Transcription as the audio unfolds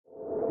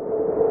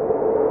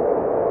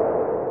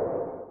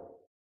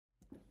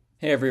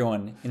Hey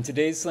everyone, in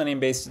today's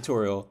selenium-based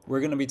tutorial, we're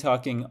going to be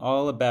talking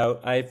all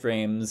about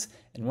iframes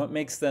and what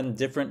makes them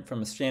different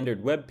from a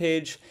standard web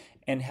page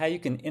and how you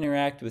can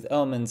interact with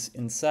elements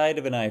inside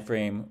of an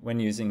iframe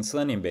when using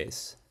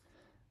seleniumbase.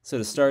 So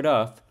to start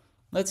off,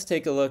 let's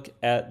take a look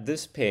at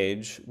this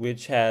page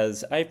which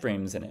has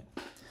iframes in it.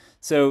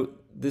 So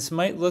this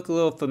might look a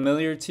little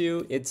familiar to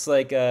you. It's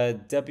like a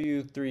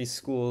W3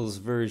 Schools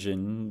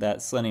version that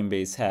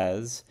seleniumbase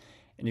has.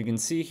 And you can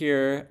see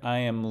here I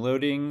am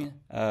loading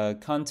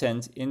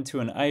content into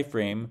an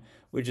iframe,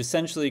 which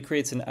essentially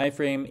creates an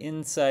iframe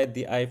inside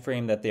the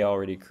iframe that they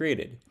already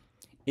created.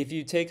 If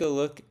you take a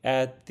look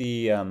at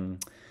the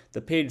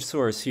page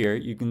source here,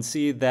 you can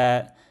see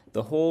that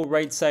the whole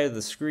right side of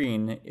the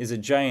screen is a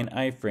giant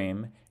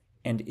iframe,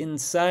 and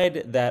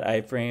inside that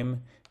iframe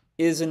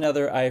is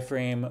another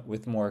iframe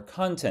with more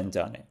content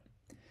on it.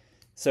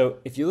 So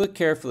if you look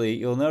carefully,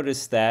 you'll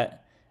notice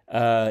that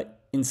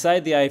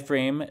inside the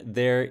iframe,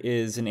 there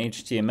is an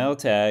HTML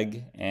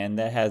tag, and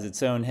that has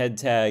its own head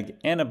tag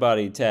and a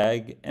body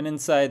tag. And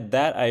inside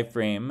that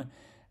iframe,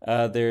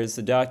 there's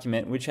a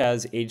document which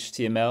has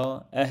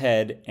HTML, a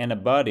head, and a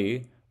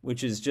body,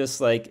 which is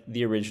just like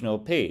the original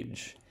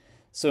page.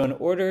 So in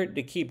order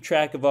to keep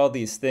track of all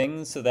these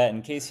things, so that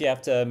in case you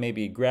have to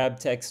maybe grab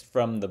text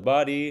from the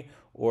body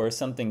or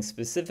something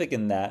specific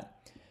in that,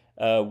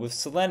 with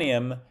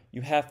Selenium,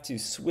 you have to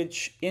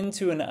switch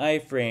into an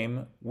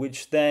iframe,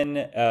 which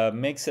then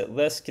makes it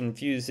less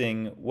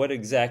confusing what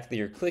exactly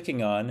you're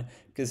clicking on,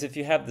 because if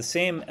you have the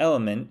same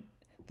element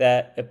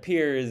that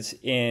appears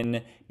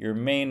in your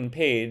main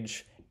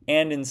page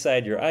and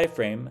inside your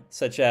iframe,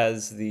 such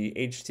as the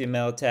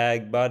HTML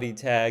tag, body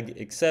tag,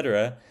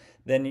 etc.,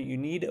 then you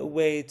need a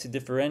way to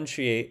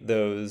differentiate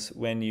those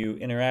when you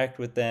interact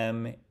with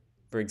them,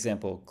 for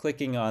example,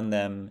 clicking on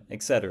them,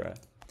 etc.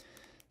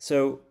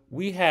 So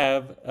we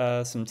have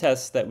some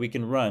tests that we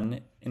can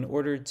run in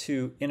order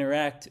to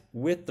interact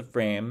with the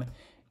frame,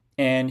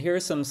 and here are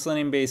some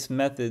selenium-based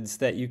methods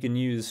that you can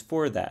use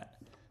for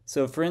that.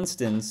 So for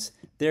instance,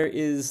 there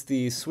is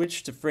the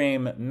switch to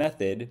frame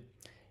method,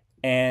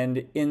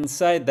 and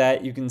inside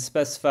that you can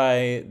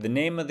specify the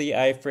name of the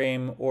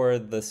iframe or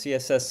the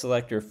CSS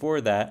selector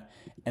for that,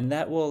 and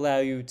that will allow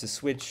you to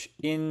switch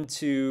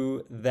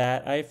into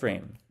that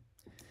iframe.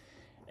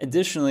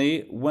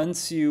 Additionally,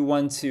 once you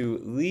want to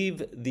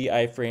leave the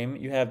iframe,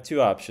 you have two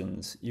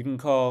options. You can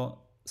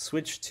call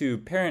switch to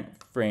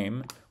parent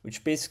frame,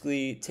 which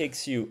basically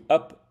takes you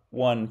up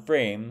one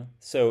frame.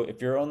 So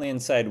if you're only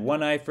inside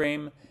one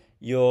iframe,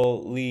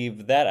 you'll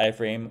leave that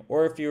iframe,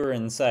 or if you're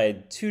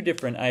inside two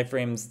different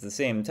iframes at the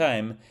same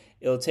time,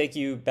 it'll take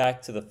you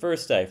back to the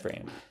first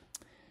iframe.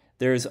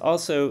 There's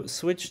also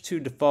switch to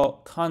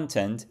default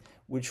content,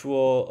 which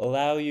will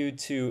allow you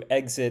to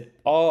exit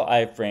all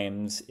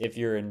iframes if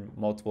you're in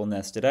multiple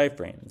nested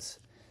iframes.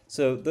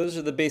 So those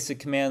are the basic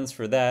commands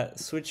for that: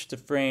 switch to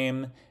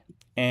frame,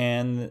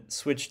 and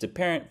switch to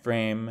parent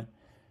frame,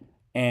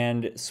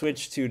 and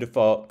switch to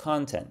default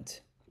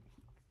content.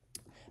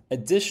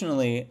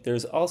 Additionally,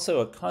 there's also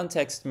a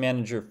context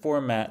manager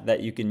format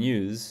that you can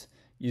use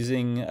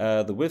using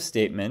the with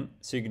statement.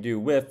 So you can do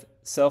with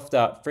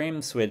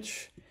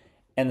self.frameswitch,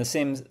 and the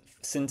same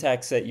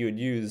syntax that you would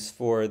use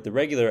for the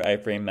regular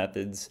iframe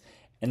methods.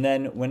 And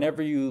then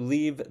whenever you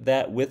leave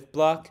that with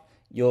block,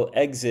 you'll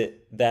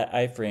exit that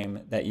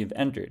iframe that you've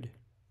entered.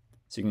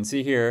 So you can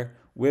see here,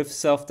 with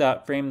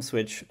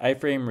self.frameswitch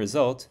iframe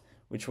result,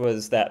 which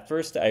was that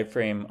first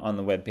iframe on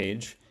the web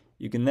page.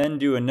 You can then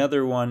do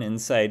another one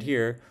inside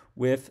here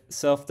with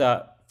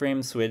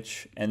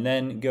self.frameswitch, and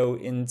then go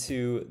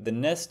into the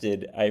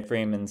nested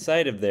iframe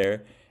inside of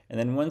there. And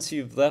then once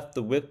you've left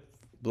the with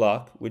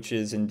block, which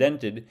is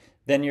indented,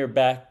 then you're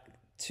back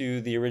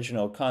to the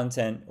original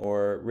content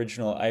or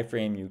original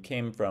iframe you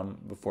came from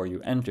before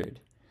you entered.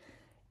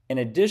 In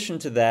addition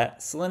to that,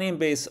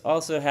 seleniumbase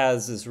also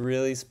has this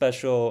really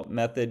special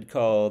method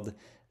called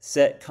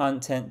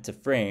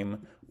setContentToFrame,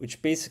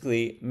 which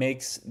basically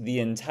makes the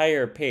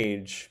entire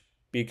page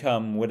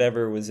become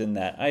whatever was in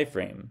that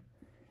iframe.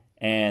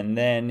 And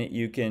then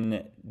you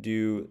can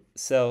do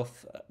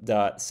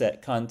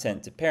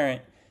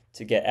self.setContentToParent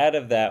to get out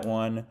of that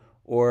one,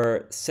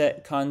 or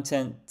set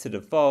content to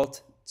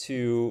default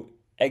to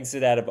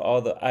exit out of all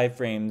the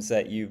iframes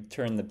that you've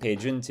turned the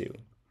page into.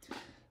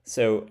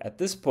 So at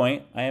this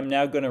point, I am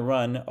now going to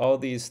run all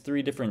these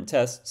three different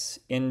tests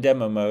in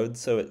demo mode,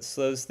 so it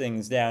slows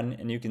things down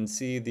and you can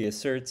see the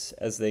asserts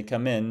as they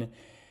come in.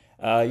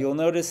 You'll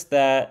notice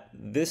that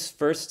this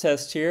first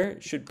test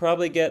here should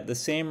probably get the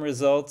same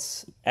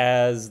results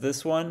as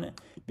this one,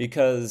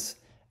 because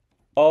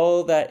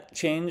all that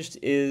changed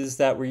is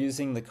that we're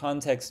using the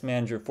context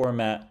manager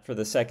format for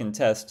the second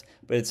test,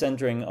 but it's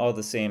entering all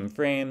the same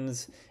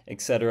frames,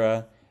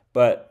 etc.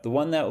 But the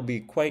one that will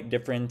be quite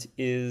different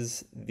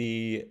is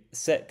the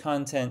set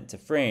content to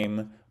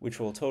frame, which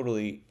will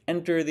totally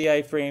enter the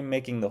iframe,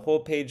 making the whole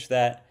page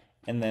that,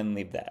 and then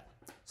leave that.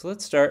 So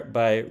let's start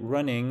by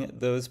running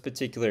those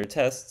particular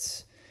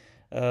tests.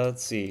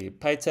 Let's see,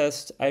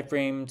 pytest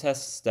iframe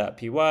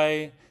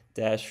tests.py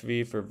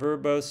 -v for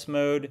verbose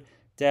mode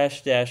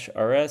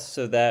 --rs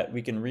so that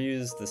we can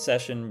reuse the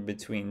session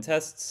between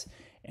tests,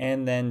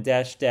 and then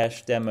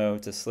 --demo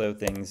to slow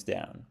things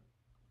down.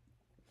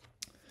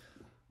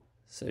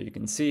 So you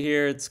can see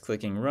here it's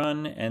clicking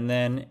run, and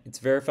then it's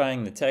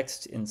verifying the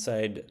text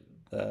inside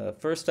the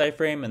first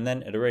iframe, and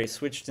then it already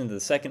switched into the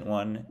second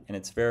one, and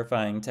it's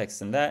verifying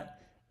text in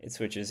that. It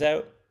switches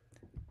out,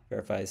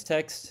 verifies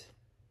text,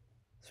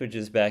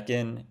 switches back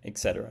in,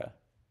 etc.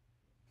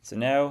 So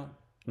now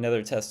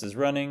another test is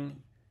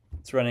running.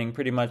 It's running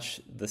pretty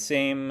much the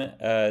same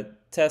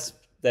test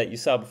that you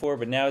saw before,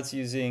 but now it's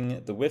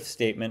using the with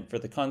statement for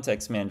the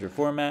context manager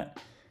format.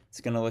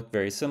 It's going to look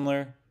very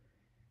similar.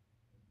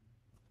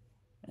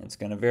 And it's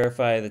going to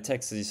verify the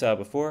text as you saw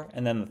before.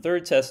 And then the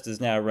third test is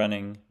now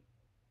running.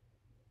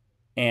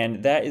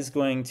 And that is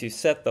going to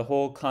set the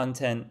whole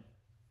content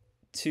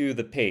to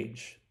the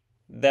page.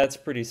 That's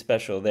pretty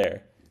special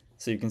there.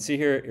 So you can see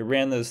here it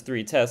ran those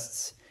 3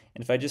 tests.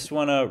 And if I just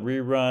want to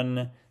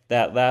rerun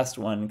that last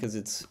one because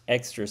it's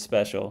extra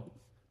special,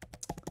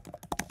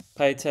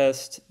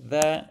 pytest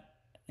that,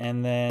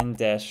 and then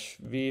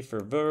 -v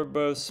for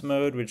verbose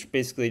mode, which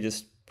basically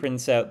just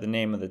prints out the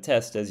name of the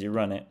test as you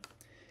run it.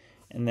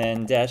 And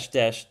then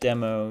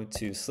 --demo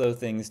to slow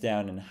things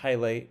down and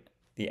highlight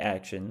the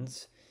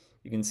actions.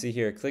 You can see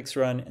here it clicks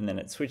run, and then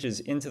it switches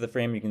into the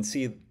frame. You can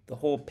see the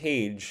whole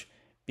page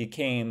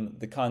became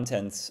the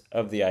contents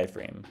of the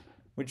iframe,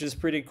 which is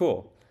pretty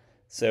cool.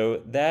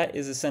 So that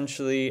is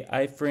essentially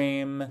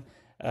iframe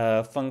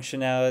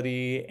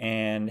functionality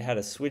and how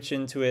to switch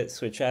into it,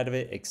 switch out of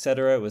it,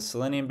 etc. with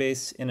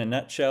seleniumbase in a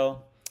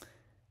nutshell.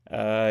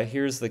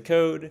 Here's the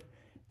code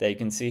that you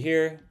can see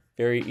here.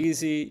 Very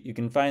easy. You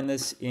can find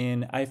this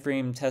in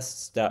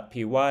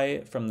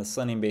iframetests.py from the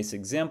seleniumbase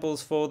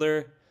examples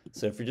folder.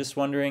 So if you're just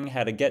wondering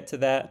how to get to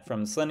that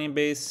from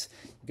seleniumbase,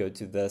 go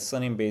to the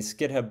seleniumbase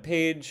GitHub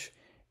page,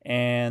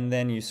 and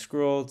then you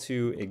scroll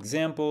to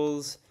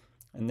examples,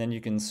 and then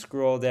you can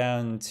scroll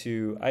down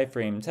to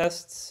iframe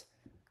tests,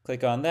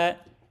 click on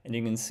that, and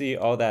you can see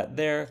all that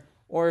there.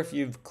 Or if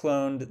you've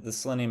cloned the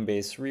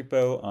seleniumbase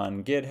repo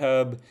on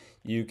GitHub,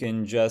 you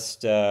can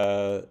just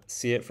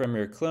see it from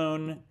your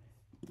clone.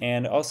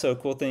 And also a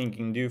cool thing you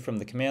can do from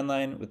the command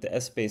line with the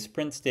 /space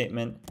print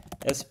statement,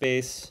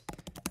 /space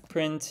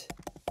print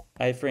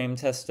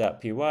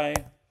iframetest.py.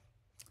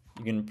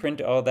 You can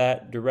print all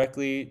that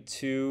directly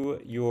to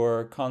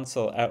your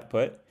console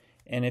output.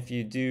 And if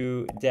you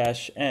do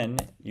 -n,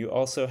 you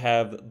also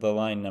have the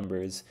line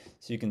numbers,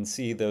 so you can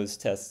see those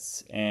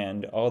tests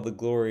and all the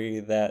glory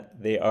that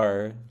they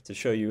are to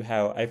show you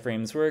how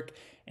iframes work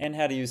and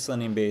how to use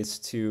seleniumbase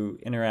to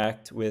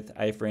interact with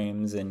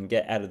iframes and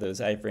get out of those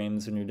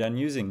iframes when you're done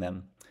using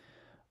them.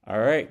 All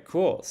right,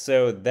 cool.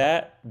 So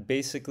that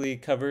basically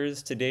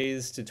covers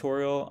today's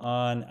tutorial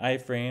on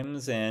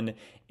iframes and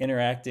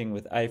interacting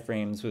with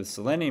iframes with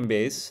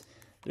seleniumbase.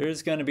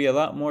 There's going to be a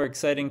lot more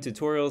exciting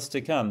tutorials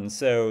to come,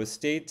 so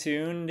stay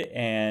tuned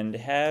and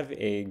have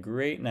a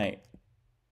great night.